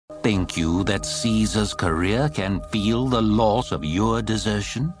Think you that Caesar's career can feel the loss of your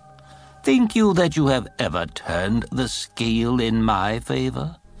desertion? Think you that you have ever turned the scale in my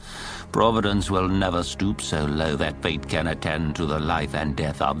favor? Providence will never stoop so low that fate can attend to the life and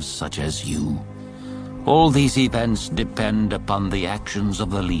death of such as you. All these events depend upon the actions of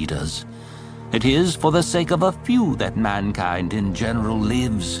the leaders. It is for the sake of a few that mankind in general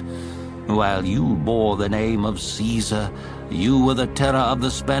lives. While you bore the name of Caesar, you were the terror of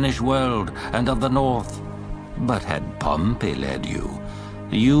the Spanish world and of the North. But had Pompey led you,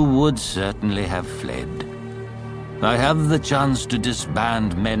 you would certainly have fled. I have the chance to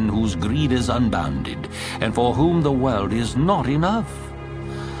disband men whose greed is unbounded, and for whom the world is not enough.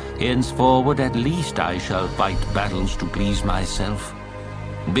 Henceforward at least I shall fight battles to please myself.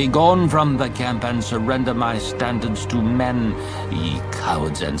 Begone from the camp and surrender my standards to men, ye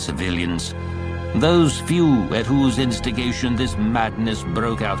cowards and civilians. Those few at whose instigation this madness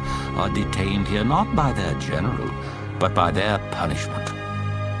broke out are detained here not by their general, but by their punishment.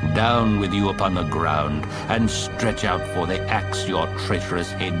 Down with you upon the ground, and stretch out for the axe your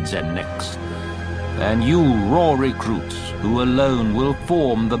traitorous heads and necks. And you raw recruits, who alone will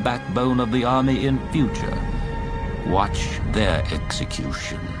form the backbone of the army in future, watch their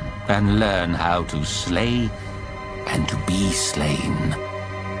execution, and learn how to slay and to be slain.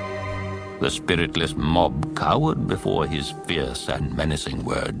 The spiritless mob cowered before his fierce and menacing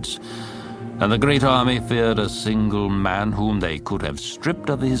words, and the great army feared a single man whom they could have stripped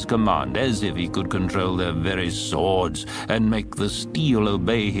of his command, as if he could control their very swords and make the steel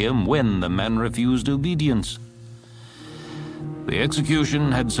obey him when the men refused obedience. The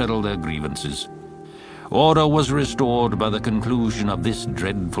execution had settled their grievances. Order was restored by the conclusion of this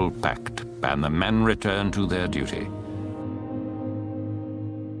dreadful pact, and the men returned to their duty.